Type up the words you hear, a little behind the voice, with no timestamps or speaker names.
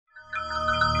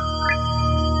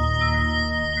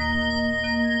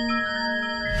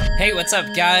Hey, what's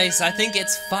up guys? I think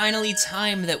it's finally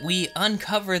time that we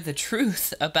uncover the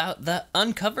truth about the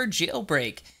Unc0ver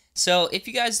jailbreak. So if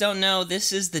you guys don't know,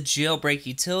 this is the jailbreak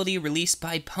utility released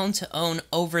by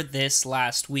Unc0ver this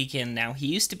last weekend. Now, he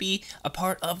used to be a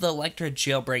part of the Electra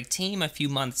jailbreak team. A few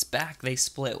months back, they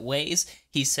split ways.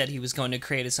 He said he was going to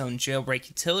create his own jailbreak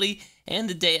utility, and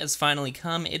the day has finally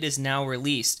come. It is now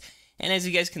released. And as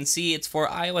you guys can see, it's for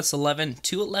iOS 11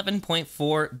 to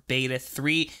 11.4 Beta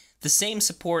 3. The same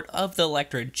support of the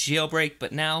Electra jailbreak,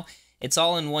 but now it's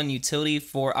all in one utility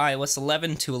for iOS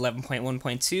 11 to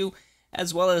 11.1.2,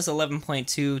 as well as 11.2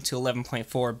 to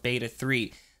 11.4 Beta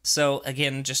 3. So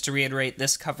again, just to reiterate,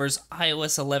 this covers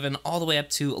iOS 11 all the way up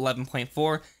to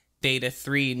 11.4 Beta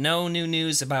 3. No new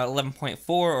news about 11.4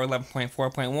 or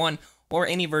 11.4.1 or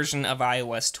any version of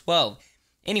iOS 12.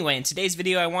 Anyway, in today's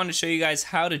video, I wanted to show you guys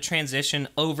how to transition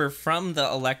over from the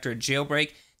Electra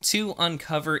jailbreak to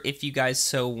Unc0ver if you guys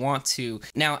so want to.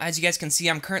 Now, as you guys can see,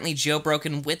 I'm currently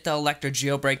jailbroken with the Electra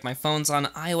jailbreak. My phone's on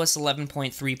iOS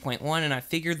 11.3.1, and I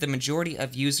figured the majority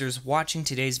of users watching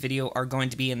today's video are going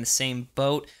to be in the same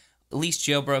boat, at least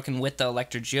jailbroken with the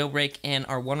Electra jailbreak, and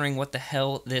are wondering what the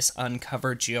hell this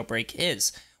Unc0ver jailbreak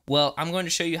is. Well, I'm going to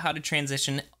show you how to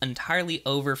transition entirely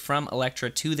over from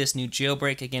Electra to this new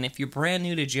jailbreak. Again, if you're brand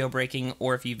new to jailbreaking,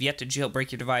 or if you've yet to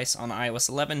jailbreak your device on iOS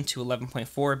 11 to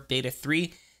 11.4 Beta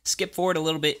 3, skip forward a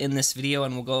little bit in this video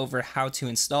and we'll go over how to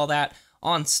install that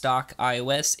on stock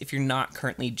iOS if you're not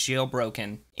currently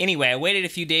jailbroken. Anyway, I waited a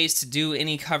few days to do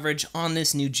any coverage on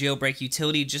this new jailbreak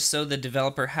utility just so the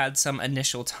developer had some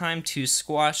initial time to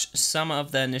squash some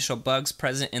of the initial bugs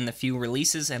present in the few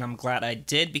releases, and I'm glad I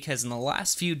did, because in the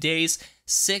last few days,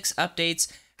 6 updates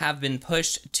have been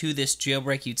pushed to this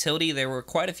jailbreak utility. There were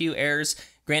quite a few errors.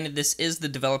 Granted, this is the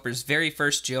developer's very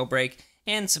first jailbreak,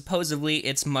 and supposedly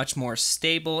it's much more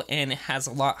stable and it has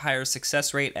a lot higher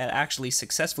success rate at actually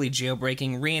successfully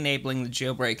jailbreaking, re-enabling the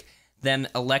jailbreak than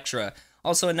Electra.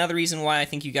 Also, another reason why I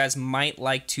think you guys might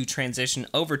like to transition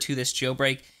over to this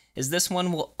jailbreak is this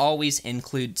one will always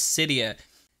include Cydia.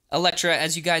 Electra,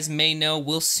 as you guys may know,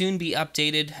 will soon be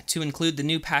updated to include the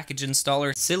new package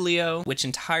installer Cydia, which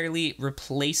entirely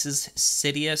replaces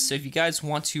Cydia. So if you guys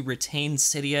want to retain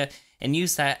Cydia and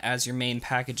use that as your main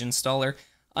package installer,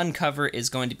 Unc0ver is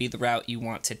going to be the route you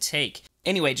want to take.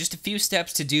 Anyway, just a few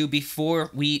steps to do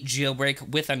before we jailbreak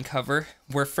with Unc0ver.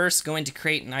 We're first going to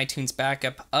create an iTunes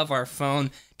backup of our phone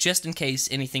just in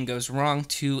case anything goes wrong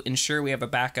to ensure we have a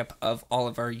backup of all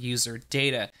of our user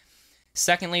data.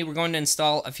 Secondly, we're going to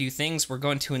install a few things. We're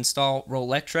going to install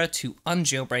Electra to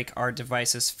unjailbreak our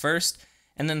devices first.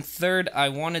 And then third, I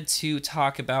wanted to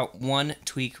talk about one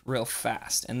tweak real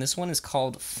fast, and this one is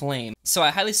called Flame. So I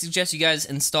highly suggest you guys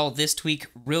install this tweak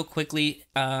real quickly.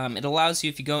 It allows you,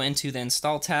 if you go into the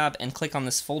Install tab and click on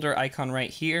this folder icon right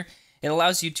here, it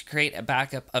allows you to create a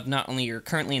backup of not only your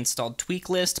currently installed tweak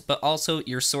list, but also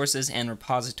your sources and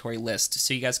repository list.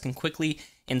 So you guys can quickly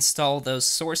install those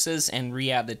sources and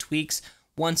re-add the tweaks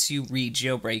once you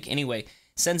re-jailbreak. Anyway,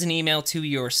 sends an email to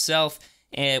yourself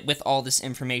with all this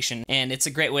information, and it's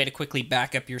a great way to quickly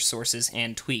back up your sources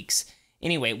and tweaks.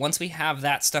 Anyway, once we have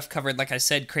that stuff covered, like I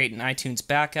said, create an iTunes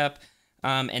backup,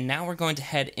 and now we're going to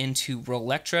head into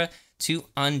Electra to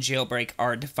unjailbreak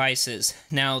our devices.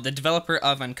 Now, the developer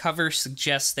of Unc0ver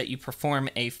suggests that you perform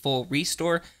a full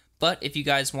restore, but if you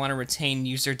guys want to retain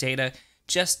user data,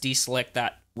 just deselect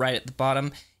that right at the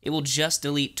bottom. It will just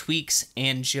delete tweaks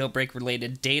and jailbreak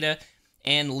related data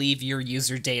and leave your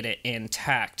user data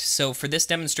intact. So for this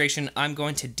demonstration, I'm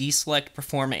going to deselect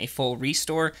perform a full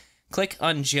restore, click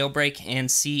on jailbreak, and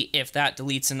see if that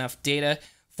deletes enough data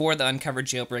for the Unc0ver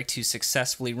jailbreak to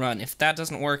successfully run. If that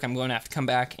doesn't work, I'm going to have to come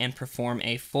back and perform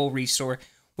a full restore,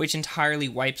 which entirely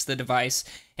wipes the device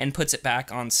and puts it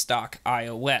back on stock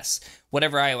iOS.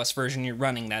 Whatever iOS version you're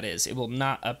running, that is. It will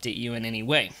not update you in any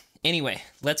way. Anyway,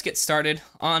 let's get started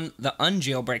on the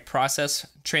unjailbreak process,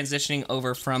 transitioning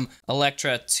over from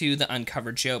Electra to the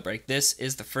Unc0ver jailbreak. This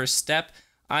is the first step.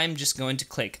 I'm just going to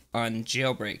click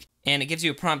unjailbreak, and it gives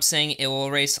you a prompt saying it will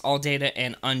erase all data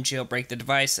and unjailbreak the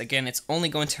device. Again, it's only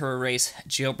going to erase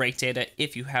jailbreak data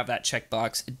if you have that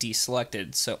checkbox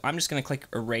deselected. So I'm just going to click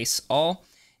erase all,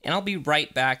 and I'll be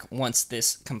right back once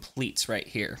this completes right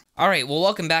here. Alright, well,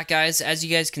 welcome back, guys. As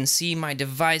you guys can see, my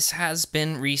device has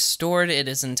been restored. It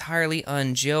is entirely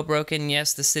unjailbroken.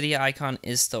 Yes, the Cydia icon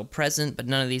is still present, but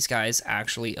none of these guys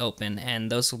actually open,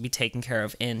 and those will be taken care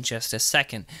of in just a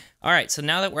second. Alright, so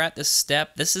now that we're at this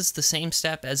step, this is the same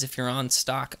step as if you're on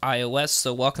stock iOS,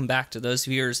 so welcome back to those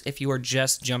viewers. If you are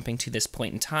just jumping to this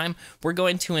point in time, we're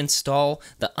going to install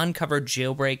the Unc0ver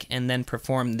jailbreak and then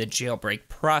perform the jailbreak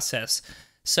process.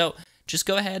 So just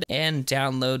go ahead and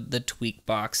download the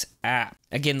Tweakbox app.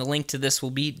 Again, the link to this will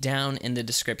be down in the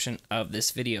description of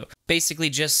this video. Basically,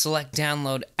 just select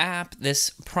download app. This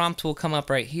prompt will come up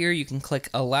right here. You can click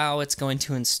allow. It's going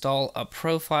to install a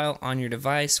profile on your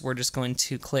device. We're just going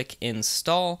to click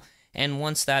install. And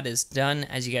once that is done,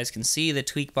 as you guys can see, the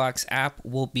Tweakbox app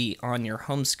will be on your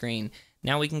home screen.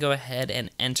 Now we can go ahead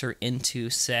and enter into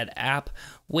said app,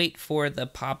 wait for the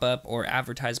pop-up or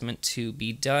advertisement to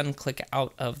be done, click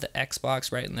out of the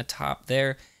Xbox right in the top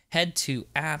there, head to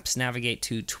apps, navigate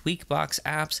to Tweakbox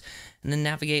apps, and then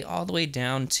navigate all the way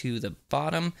down to the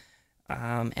bottom,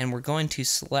 and we're going to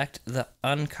select the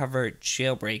Unc0ver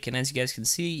Jailbreak. And as you guys can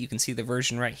see the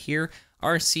version right here,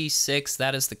 RC6,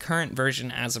 that is the current version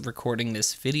as of recording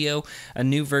this video. A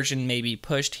new version may be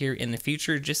pushed here in the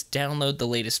future. Just download the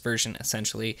latest version,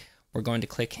 essentially. We're going to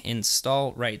click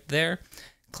install right there.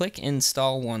 Click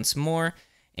install once more,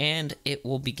 and it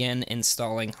will begin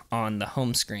installing on the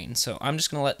home screen. So I'm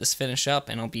just going to let this finish up,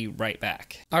 and I'll be right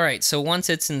back. Alright, so once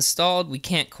it's installed, we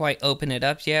can't quite open it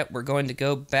up yet. We're going to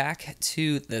go back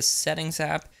to the Settings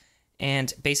app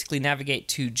and basically navigate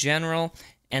to General,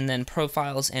 and then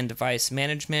Profiles and Device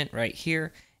Management right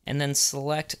here, and then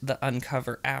select the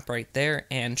Unc0ver app right there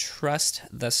and trust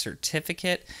the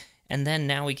certificate. And then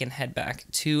now we can head back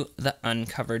to the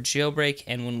Unc0ver Jailbreak,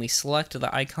 and when we select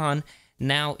the icon,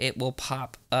 now it will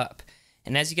pop up.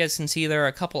 And as you guys can see, there are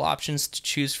a couple options to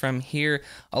choose from here.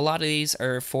 A lot of these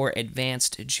are for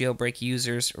advanced jailbreak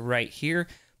users right here,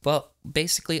 but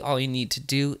basically all you need to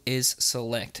do is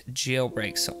select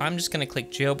jailbreak. So I'm just going to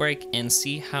click jailbreak and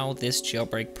see how this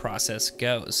jailbreak process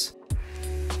goes.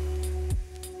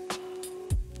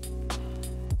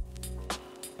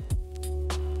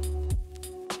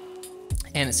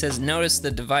 And it says notice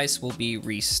the device will be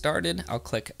restarted. I'll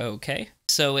click OK.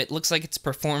 So it looks like it's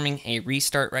performing a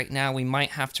restart right now. We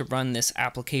might have to run this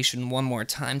application one more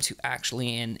time to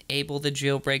actually enable the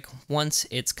jailbreak once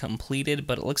it's completed,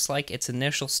 but it looks like its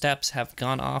initial steps have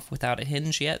gone off without a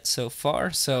hinge yet so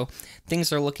far, so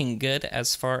things are looking good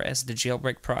as far as the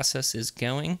jailbreak process is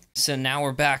going. So now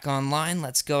we're back online.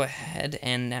 Let's go ahead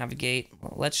and navigate.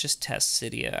 Well, let's just test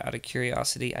Cydia out of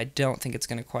curiosity. I don't think it's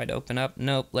going to quite open up.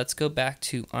 Nope. Let's go back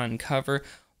to Unc0ver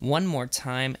one more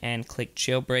time and click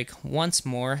jailbreak once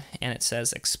more, and it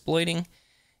says exploiting,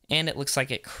 and it looks like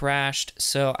it crashed.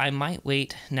 So I might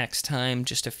wait next time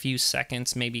just a few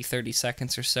seconds, maybe 30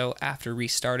 seconds or so after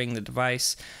restarting the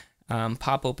device,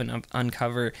 pop open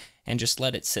Unc0ver and just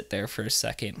let it sit there for a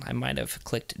second. I might have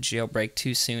clicked jailbreak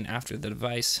too soon after the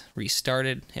device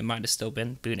restarted. It might have still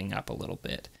been booting up a little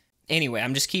bit. Anyway,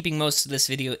 I'm just keeping most of this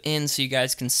video in so you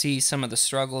guys can see some of the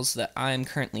struggles that I'm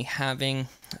currently having,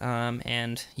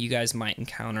 and you guys might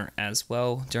encounter as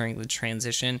well during the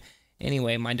transition.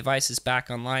 Anyway, my device is back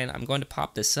online. I'm going to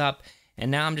pop this up, and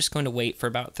now I'm just going to wait for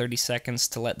about 30 seconds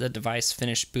to let the device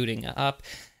finish booting up.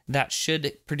 That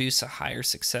should produce a higher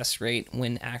success rate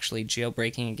when actually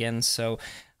jailbreaking again, so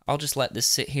I'll just let this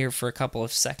sit here for a couple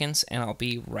of seconds, and I'll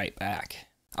be right back.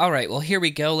 Alright, well here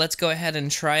we go. Let's go ahead and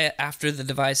try it after the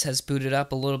device has booted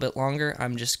up a little bit longer.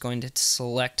 I'm just going to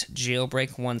select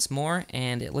jailbreak once more,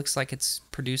 and it looks like it's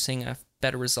producing a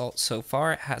better result so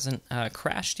far. It hasn't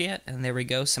crashed yet, and there we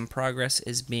go. Some progress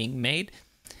is being made,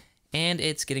 and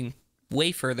it's getting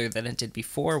way further than it did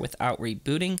before without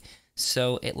rebooting,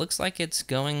 so it looks like it's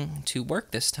going to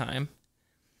work this time.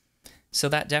 So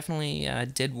that definitely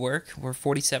did work. We're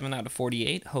 47 out of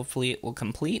 48. Hopefully it will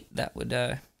complete. That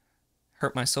would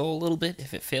hurt my soul a little bit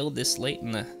if it failed this late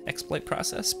in the exploit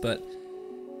process, but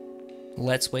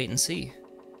let's wait and see.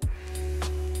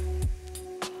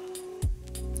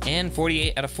 And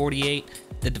 48 out of 48,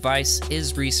 the device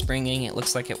is respringing. It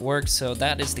looks like it worked, so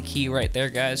that is the key right there,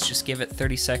 guys. Just give it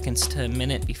 30 seconds to a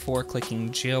minute before clicking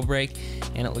jailbreak,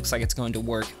 and it looks like it's going to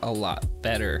work a lot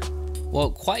better. Well,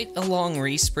 quite a long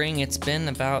respring. It's been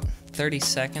about 30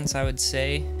 seconds, I would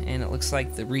say, and it looks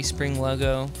like the respring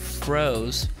logo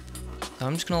froze.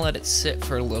 I'm just going to let it sit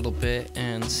for a little bit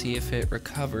and see if it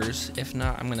recovers. If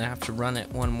not, I'm going to have to run it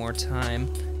one more time.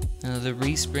 The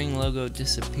respring logo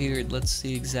disappeared. Let's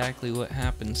see exactly what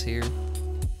happens here.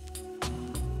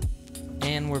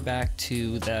 And we're back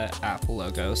to the Apple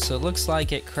logo. So it looks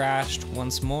like it crashed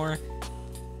once more,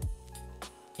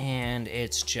 and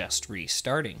it's just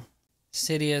restarting.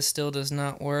 Cydia still does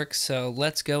not work, so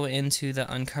let's go into the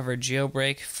Unc0ver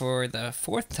jailbreak for the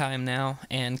fourth time now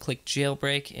and click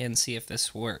jailbreak and see if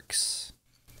this works.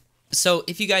 So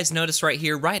if you guys notice right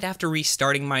here, right after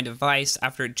restarting my device,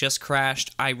 after it just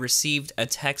crashed, I received a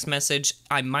text message.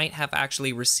 I might have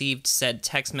actually received said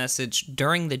text message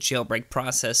during the jailbreak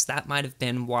process. That might have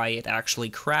been why it actually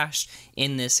crashed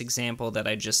in this example that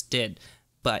I just did.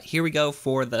 But here we go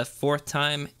for the 4th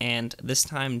time, and this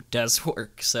time does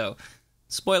work. So,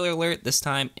 spoiler alert, this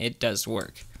time it does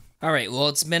work. Alright, well,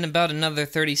 it's been about another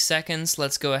 30 seconds.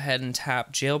 Let's go ahead and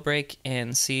tap Jailbreak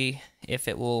and see if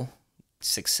it will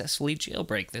successfully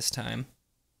jailbreak this time.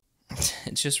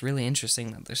 It's just really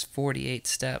interesting that there's 48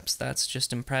 steps. That's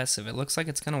just impressive. It looks like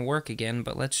it's going to work again,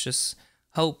 but let's just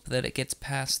hope that it gets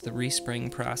past the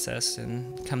respring process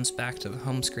and comes back to the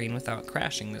home screen without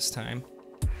crashing this time.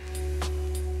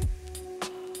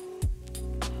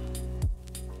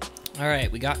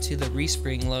 Alright, we got to the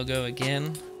respring logo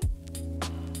again.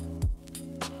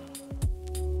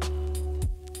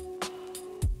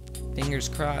 Fingers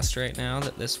crossed right now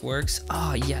that this works.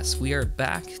 Ah, yes, we are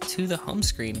back to the home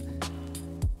screen.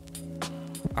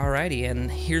 Alrighty, and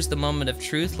here's the moment of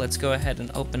truth. Let's go ahead and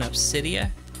open up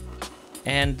Cydia.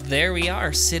 And there we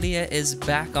are. Cydia is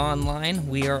back online.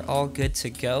 We are all good to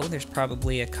go. There's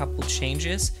probably a couple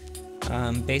changes.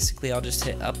 Basically, I'll just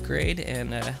hit upgrade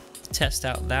and test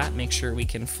out that, make sure we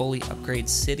can fully upgrade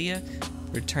Cydia.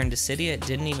 Return to Cydia. It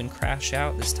didn't even crash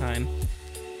out this time.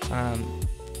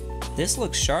 This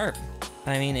looks sharp.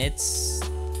 I mean,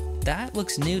 that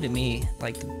looks new to me.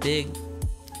 Like the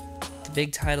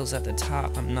big titles at the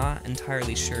top. I'm not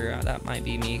entirely sure. That might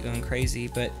be me going crazy,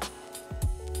 but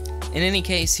in any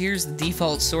case, here's the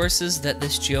default sources that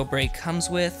this jailbreak comes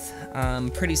with.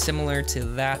 Pretty similar to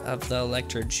that of the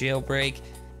Electra jailbreak.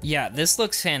 Yeah, this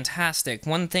looks fantastic.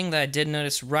 One thing that I did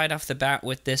notice right off the bat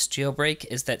with this jailbreak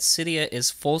is that Cydia is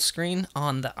full screen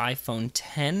on the iPhone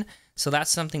X, so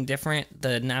that's something different.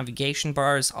 The navigation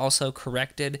bar is also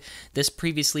corrected. This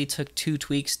previously took 2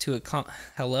 tweaks to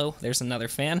hello, there's another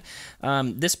fan.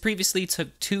 This previously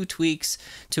took 2 tweaks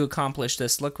to accomplish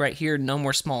this. Look right here, no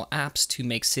more small apps to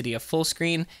make Cydia full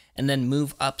screen, and then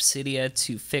move up Cydia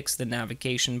to fix the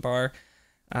navigation bar.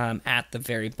 At the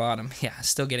very bottom. Yeah,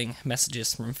 still getting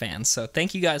messages from fans. So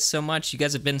thank you guys so much. You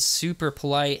guys have been super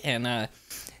polite and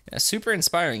super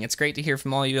inspiring. It's great to hear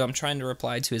from all of you. I'm trying to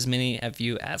reply to as many of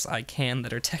you as I can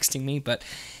that are texting me. But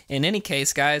in any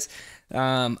case, guys,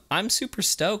 I'm super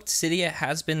stoked. Cydia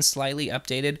has been slightly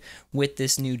updated with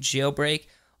this new jailbreak.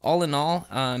 All in all,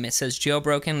 it says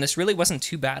jailbroken. This really wasn't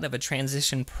too bad of a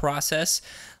transition process.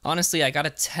 Honestly, I got a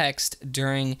text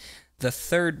during the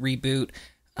 3rd reboot,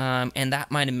 and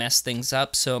that might have messed things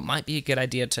up, so it might be a good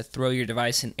idea to throw your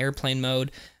device in airplane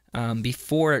mode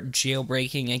before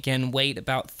jailbreaking. Again, wait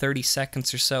about 30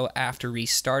 seconds or so after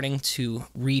restarting to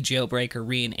re-jailbreak or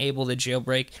re-enable the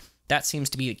jailbreak. That seems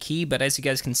to be the key, but as you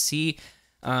guys can see,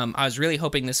 I was really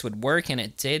hoping this would work, and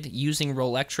it did, using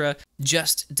Electra,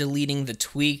 just deleting the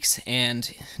tweaks and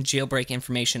jailbreak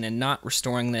information and not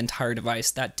restoring the entire device.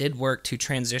 That did work to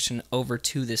transition over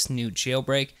to this new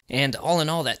jailbreak, and all in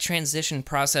all, that transition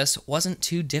process wasn't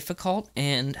too difficult,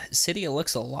 and Cydia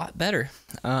looks a lot better.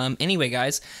 Anyway,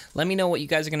 guys, let me know what you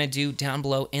guys are going to do down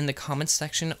below in the comments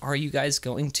section. Are you guys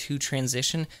going to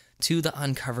transition to the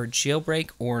Unc0ver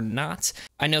jailbreak or not?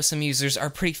 I know some users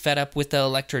are pretty fed up with the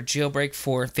Electra jailbreak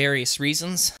for various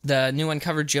reasons. The new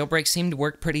Unc0ver jailbreak seemed to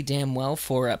work pretty damn well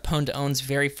for Pwn2Own's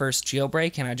very first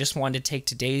jailbreak, and I just wanted to take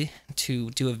today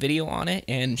to do a video on it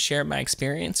and share my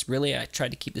experience. Really, I tried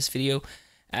to keep this video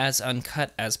as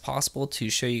uncut as possible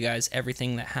to show you guys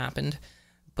everything that happened.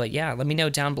 But yeah, let me know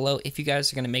down below if you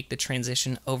guys are going to make the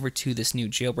transition over to this new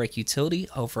jailbreak utility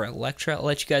over Electra. I'll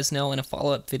let you guys know in a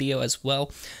follow-up video as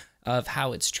well of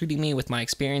how it's treating me with my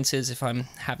experiences, if I'm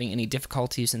having any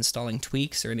difficulties installing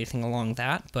tweaks or anything along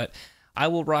that. But I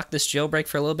will rock this jailbreak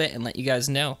for a little bit and let you guys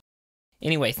know.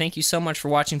 Anyway, thank you so much for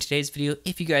watching today's video.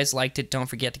 If you guys liked it, don't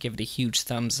forget to give it a huge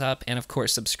thumbs up, and of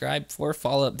course subscribe for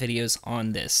follow-up videos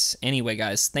on this. Anyway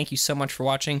guys, thank you so much for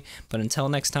watching, but until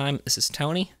next time, this is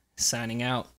Tony, signing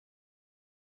out.